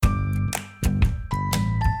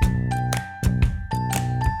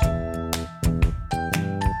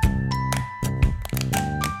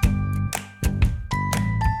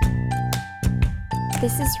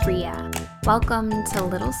this is Ria. Welcome to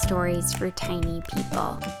Little Stories for Tiny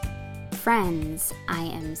People. Friends, I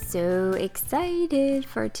am so excited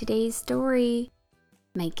for today's story.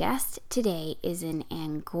 My guest today is an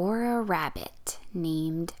Angora rabbit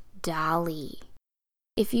named Dolly.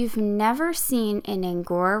 If you've never seen an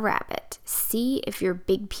Angora rabbit, see if your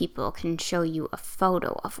big people can show you a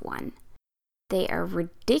photo of one. They are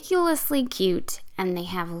ridiculously cute, and they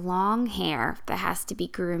have long hair that has to be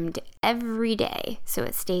groomed every day so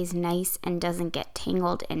it stays nice and doesn't get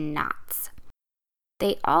tangled in knots.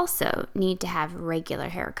 They also need to have regular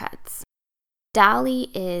haircuts. Dolly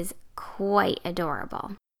is quite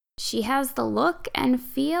adorable. She has the look and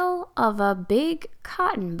feel of a big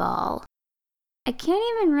cotton ball. I can't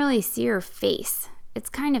even really see her face. It's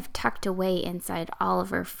kind of tucked away inside all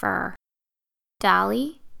of her fur.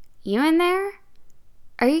 Dolly, you in there?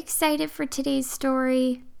 Are you excited for today's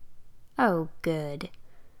story? Oh, good.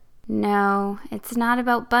 No, it's not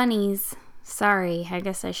about bunnies. Sorry, I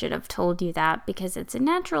guess I should have told you that because it's a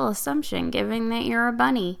natural assumption given that you're a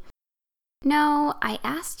bunny. No, I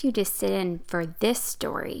asked you to sit in for this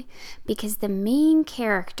story because the main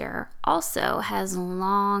character also has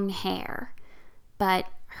long hair. But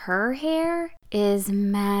her hair is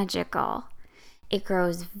magical. It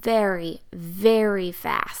grows very, very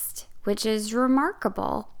fast, which is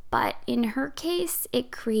remarkable, but in her case,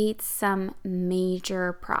 it creates some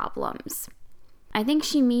major problems. I think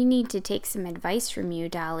she may need to take some advice from you,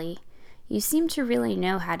 Dolly. You seem to really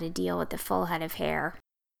know how to deal with a full head of hair.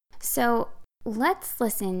 So let's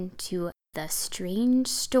listen to the strange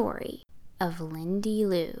story of Lindy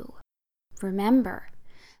Lou. Remember,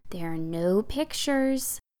 there are no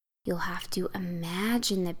pictures. You'll have to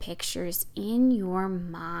imagine the pictures in your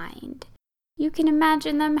mind. You can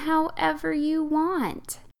imagine them however you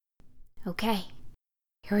want. Okay,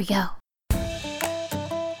 here we go.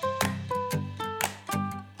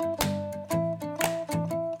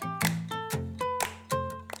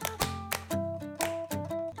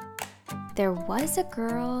 There was a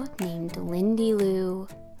girl named Lindy Lou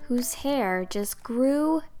whose hair just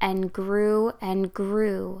grew and grew and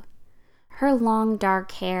grew. Her long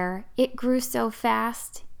dark hair, it grew so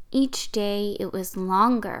fast. Each day it was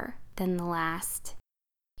longer than the last.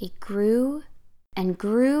 It grew and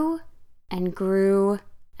grew and grew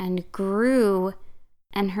and grew,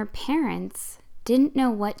 and her parents didn't know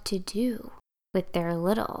what to do with their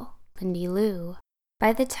little Lindy Lou.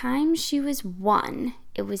 By the time she was 1,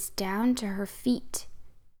 it was down to her feet.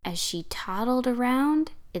 As she toddled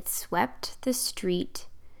around, it swept the street.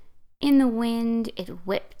 In the wind, it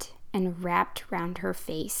whipped and wrapped round her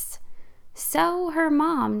face. So her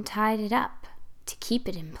mom tied it up to keep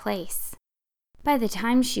it in place. By the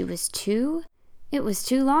time she was 2, it was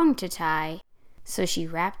too long to tie, so she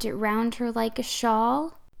wrapped it round her like a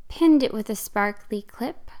shawl, pinned it with a sparkly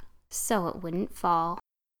clip so it wouldn't fall.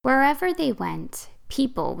 Wherever they went,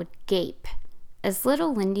 people would gape as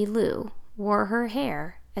little Lindy Lou wore her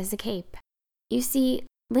hair as a cape. You see,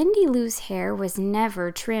 Lindy Lou's hair was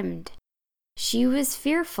never trimmed. She was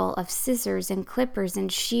fearful of scissors and clippers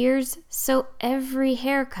and shears, so every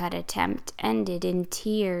haircut attempt ended in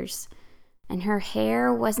tears. And her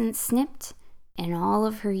hair wasn't snipped in all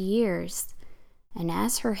of her years. And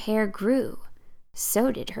as her hair grew,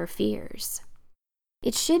 so did her fears.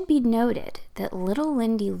 It should be noted that little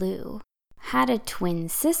Lindy Lou had a twin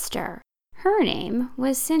sister. Her name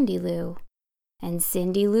was Cindy Lou. And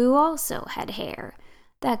Cindy Lou also had hair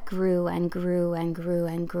that grew and grew and grew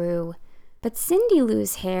and grew. But Cindy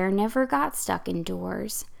Lou's hair never got stuck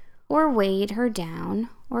indoors, or weighed her down,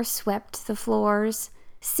 or swept the floors.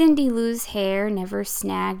 Cindy Lou's hair never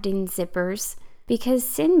snagged in zippers, because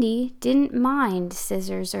Cindy didn't mind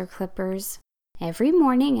scissors or clippers. Every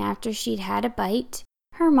morning after she'd had a bite,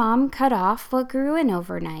 her mom cut off what grew in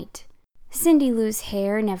overnight. Cindy Lou's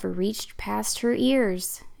hair never reached past her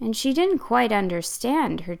ears, and she didn't quite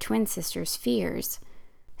understand her twin sister's fears.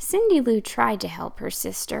 Cindy Lou tried to help her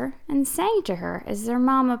sister and sang to her as their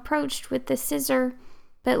mom approached with the scissor,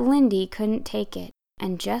 but Lindy couldn't take it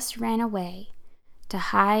and just ran away to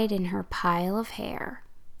hide in her pile of hair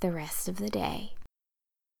the rest of the day.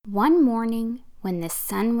 One morning, when the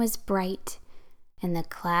sun was bright and the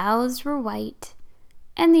clouds were white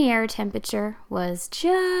and the air temperature was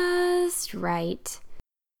just right,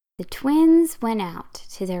 the twins went out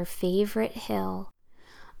to their favorite hill,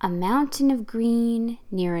 a mountain of green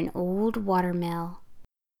near an old watermill.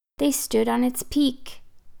 They stood on its peak,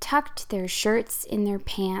 tucked their shirts in their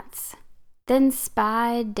pants, then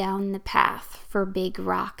spied down the path for big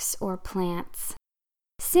rocks or plants.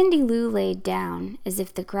 Cindy Lou laid down as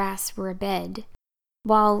if the grass were a bed,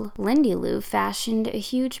 while Lindy Lou fashioned a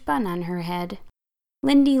huge bun on her head.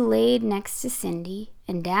 Lindy laid next to Cindy,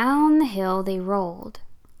 and down the hill they rolled,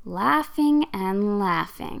 laughing and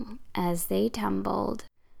laughing as they tumbled,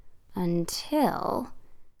 until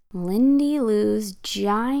Lindy Lou's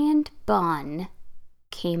giant bun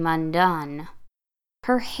came undone.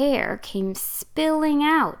 Her hair came spilling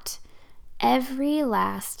out, every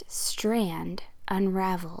last strand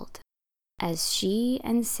unraveled, as she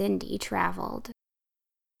and Cindy traveled.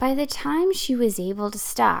 By the time she was able to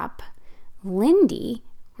stop, Lindy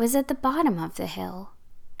was at the bottom of the hill,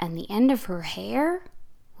 and the end of her hair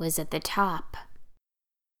was at the top.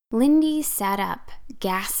 Lindy sat up,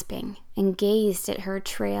 gasping, and gazed at her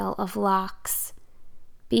trail of locks.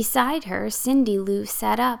 Beside her, Cindy Lou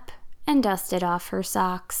sat up and dusted off her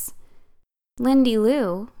socks. "Lindy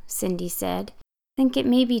Lou," Cindy said, "think it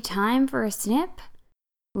may be time for a snip?"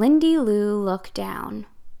 Lindy Lou looked down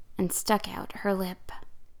and stuck out her lip.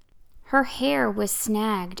 Her hair was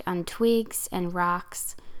snagged on twigs and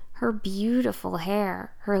rocks, her beautiful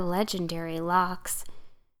hair, her legendary locks.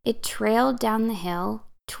 It trailed down the hill,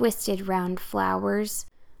 twisted round flowers.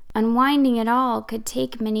 Unwinding it all could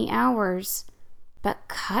take many hours. But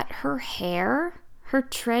cut her hair, her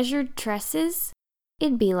treasured tresses,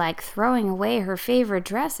 it'd be like throwing away her favorite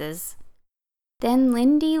dresses. Then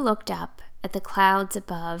Lindy looked up at the clouds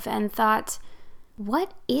above and thought,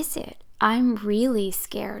 what is it I'm really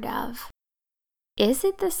scared of? Is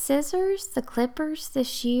it the scissors, the clippers, the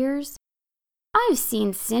shears? I've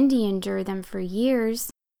seen Cindy endure them for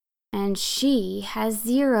years, and she has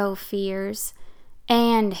 0 fears,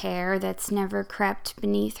 and hair that's never crept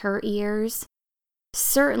beneath her ears.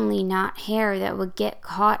 Certainly not hair that would get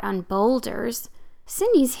caught on boulders.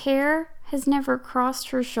 Cindy's hair has never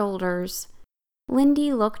crossed her shoulders.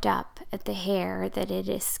 Lindy looked up at the hair that had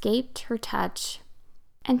escaped her touch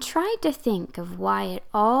and tried to think of why it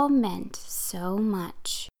all meant so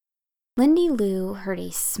much. Lindy Lou heard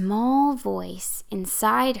a small voice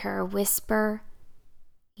inside her whisper,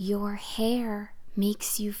 "Your hair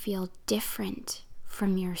makes you feel different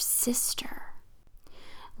from your sister."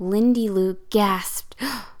 Lindy Lou gasped,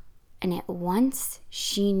 and at once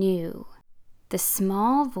she knew. The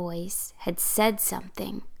small voice had said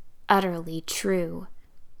something utterly true.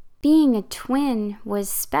 Being a twin was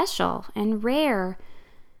special and rare,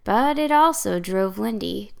 but it also drove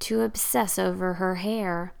Lindy to obsess over her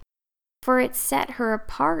hair, for it set her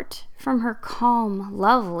apart from her calm,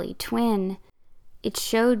 lovely twin. It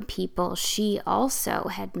showed people she also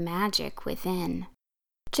had magic within.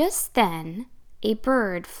 Just then, a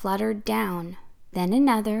bird fluttered down, then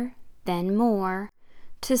another, then more,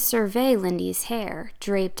 to survey Lindy's hair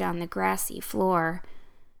draped on the grassy floor.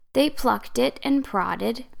 They plucked it and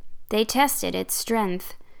prodded, they tested its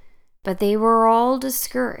strength, but they were all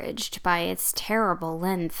discouraged by its terrible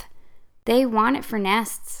length. "They want it for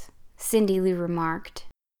nests," Cindy Lou remarked,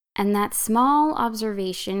 and that small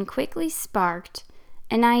observation quickly sparked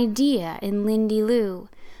an idea in Lindy Lou,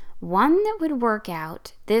 one that would work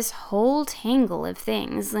out this whole tangle of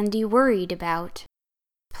things Lindy worried about.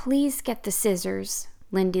 "Please get the scissors,"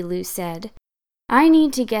 Lindy Lou said. "I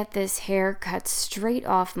need to get this hair cut straight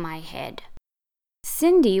off my head."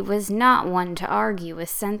 Cindy was not one to argue with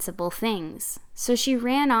sensible things, so she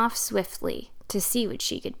ran off swiftly to see what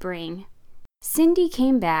she could bring. Cindy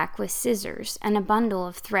came back with scissors and a bundle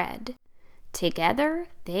of thread. Together,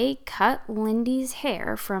 they cut Lindy's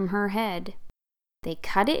hair from her head. They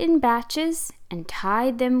cut it in batches and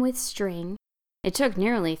tied them with string. It took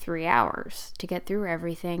nearly 3 hours to get through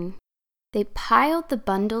everything. They piled the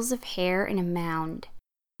bundles of hair in a mound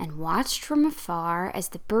and watched from afar as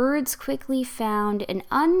the birds quickly found an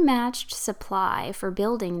unmatched supply for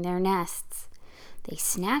building their nests. They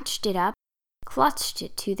snatched it up, clutched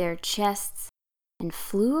it to their chests, and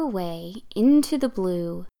flew away into the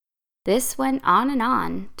blue. This went on and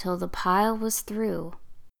on till the pile was through.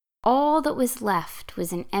 All that was left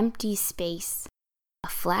was an empty space, a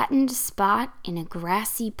flattened spot in a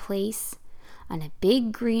grassy place on a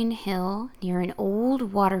big green hill near an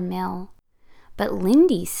old watermill. But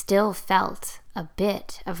Lindy still felt a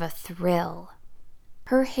bit of a thrill.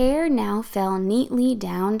 Her hair now fell neatly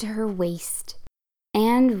down to her waist,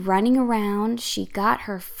 and running around, she got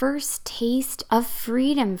her first taste of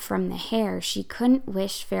freedom from the hair she couldn't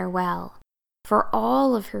wish farewell. For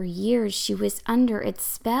all of her years she was under its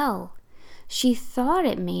spell. She thought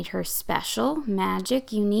it made her special,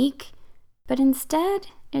 magic, unique, but instead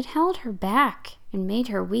it held her back and made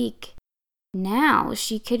her weak. Now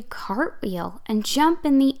she could cartwheel and jump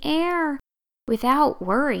in the air without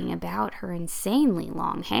worrying about her insanely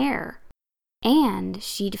long hair. And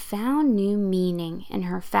she'd found new meaning in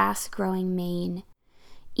her fast-growing mane.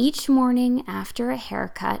 Each morning after a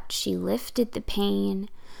haircut, she lifted the pane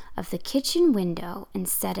of the kitchen window and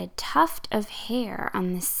set a tuft of hair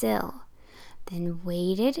on the sill, then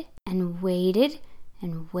waited and waited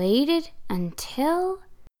and waited until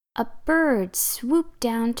a bird swooped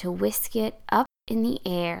down to whisk it up in the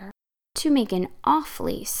air to make an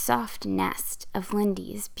awfully soft nest of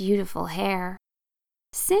Lindy's beautiful hair.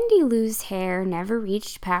 Cindy Lou's hair never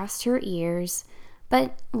reached past her ears,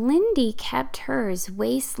 but Lindy kept hers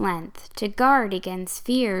waist length to guard against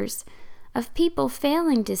fears of people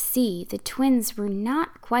failing to see the twins were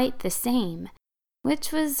not quite the same,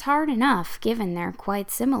 which was hard enough given their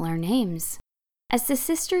quite similar names. As the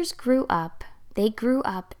sisters grew up, they grew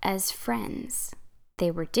up as friends.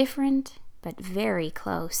 They were different, but very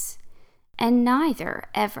close, and neither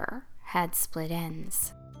ever had split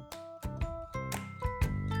ends.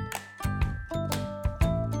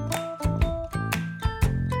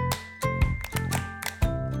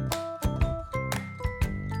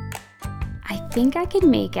 I think I could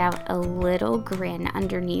make out a little grin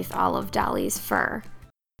underneath all of Dolly's fur.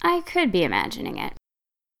 I could be imagining it.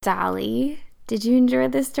 Dolly, did you enjoy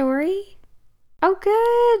the story? Oh,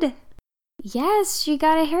 good! Yes, she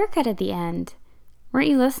got a haircut at the end. Weren't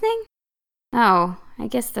you listening? Oh, I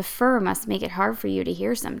guess the fur must make it hard for you to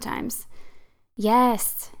hear sometimes.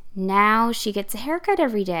 Yes, now she gets a haircut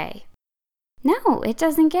every day. No, it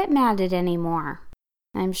doesn't get matted anymore.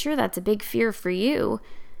 I'm sure that's a big fear for you.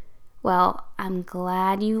 Well, I'm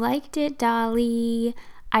glad you liked it, Dolly.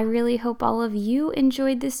 I really hope all of you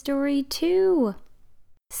enjoyed this story too.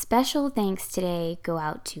 Special thanks today go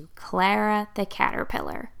out to Clara the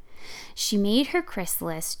Caterpillar. She made her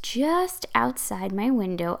chrysalis just outside my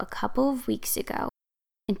window a couple of weeks ago,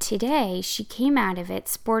 and today she came out of it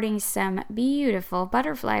sporting some beautiful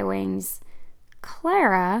butterfly wings.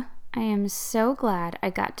 Clara, I am so glad I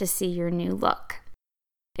got to see your new look.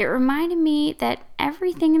 It reminded me that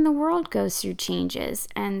everything in the world goes through changes,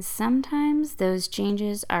 and sometimes those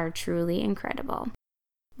changes are truly incredible.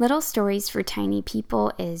 Little Stories for Tiny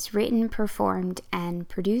People is written, performed, and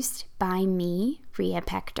produced by me, Rhea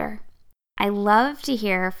Pector. I love to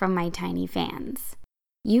hear from my tiny fans.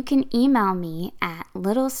 You can email me at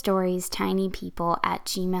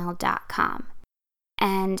littlestoriestinypeople@gmail.com.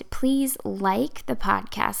 And please like the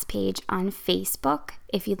podcast page on Facebook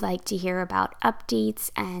if you'd like to hear about updates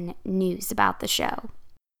and news about the show.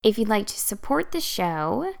 If you'd like to support the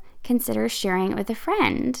show, consider sharing it with a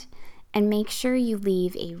friend. And make sure you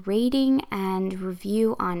leave a rating and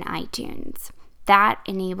review on iTunes. That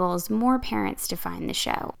enables more parents to find the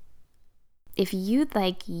show. If you'd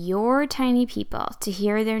like your tiny people to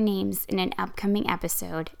hear their names in an upcoming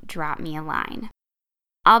episode, drop me a line.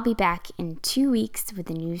 I'll be back in 2 weeks with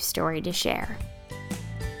a new story to share.